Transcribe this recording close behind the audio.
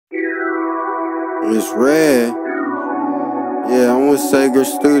It's red. Yeah, I'm with Sega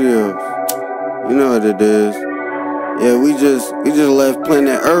Studios. You know what it is. Yeah, we just left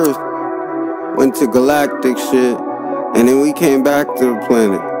planet Earth, went to galactic shit, and then we came back to the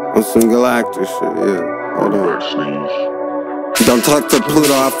planet on some galactic shit. Yeah, hold on. Don't talk to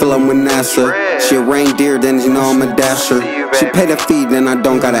Pluto, I feel I'm with Gnasher. She a reindeer, then you know I'm a dasher. She pay the fee, then I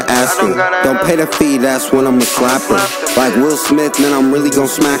don't gotta ask her. Don't pay the fee, that's when I'ma slap her. Like Will Smith, then I'm really gon'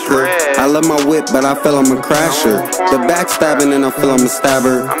 smack her. I love my whip, but I feel I'm a crasher. The backstabbing, and I feel I'm a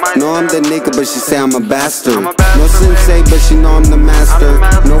stabber. No, I'm the nigga, but she say I'm a bastard. No sensei, but she know I'm the master.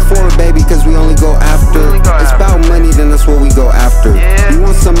 No forward, baby, cause we only go after. It's about money, then that's what we go after. You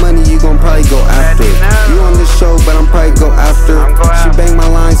want some money, you gon' probably go after. You on the show, but I'm probably go after. She bang my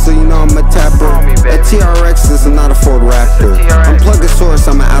line, so you know I'm a tapper. A TRX is not a Ford Raptor. I'm Plug-a-saurus,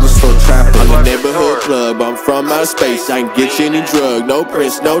 I'm an out-of-store trapper. I'm the neighborhood club, I'm from outer space. I ain't get you any drug, no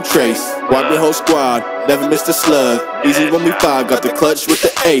prints, no trace. Wipe the whole squad, never missed a slug. Easy when we five, got the clutch with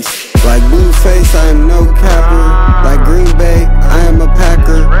the ace. Like Blueface, I am no capper. Like Green Bay, I am a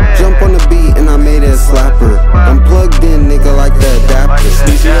packer. Jump on the beat and I made it a slapper. I'm plugged in, nigga, like the adapter.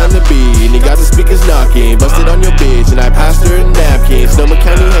 Sneezy on the beat, and he got the speakers knocking. Busted on your bitch, and I passed her a napkin. Sonoma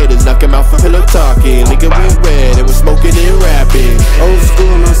County haters knock him out for pillow talking. Nigga went red, and we're smoking and rapping. Old school,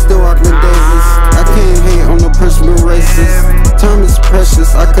 and I still rock the Davis. I can't hate on the person who racist. Time is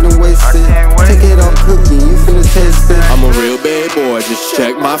precious, I couldn't waste it. Take it off cooking, you finna taste it. I'm a real bad boy, just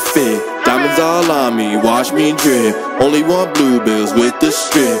check my fit. Diamonds all on me, watch me drip. Only want bluebills with the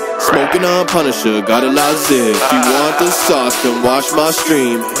strip. Smoking on Punisher, got a lot of zip. If you want the sauce, then watch my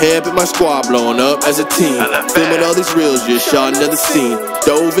stream. Hand up my squad, blowing up as a team. Filming all these reels, just shot another scene.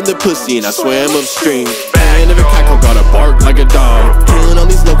 Dove in the pussy and I swam upstream. Man of a cackle, gotta bark like a dog. Killing all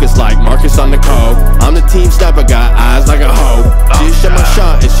these locusts like Marcus on the call. I'm the team sniper, got eyes like a hoe. Just shot my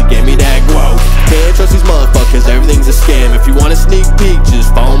shot and she gave me that glow. Can't trust these motherfuckers, everything's a scam. If you want a sneak peek,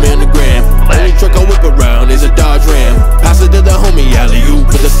 just follow me on the gram. Only truck I whip around is a Dodge Ram. Pass it to the homie, alley-oop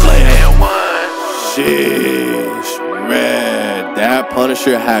with the slam. Sheesh, red. That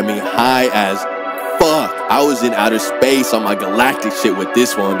Punisher had me high as fuck. I was in outer space on my galactic shit with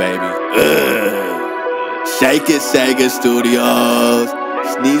this one, baby. Ugh. Shake it, Sega Studios.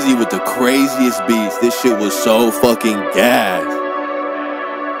 Sneezy with the craziest beats. This shit was so fucking gas.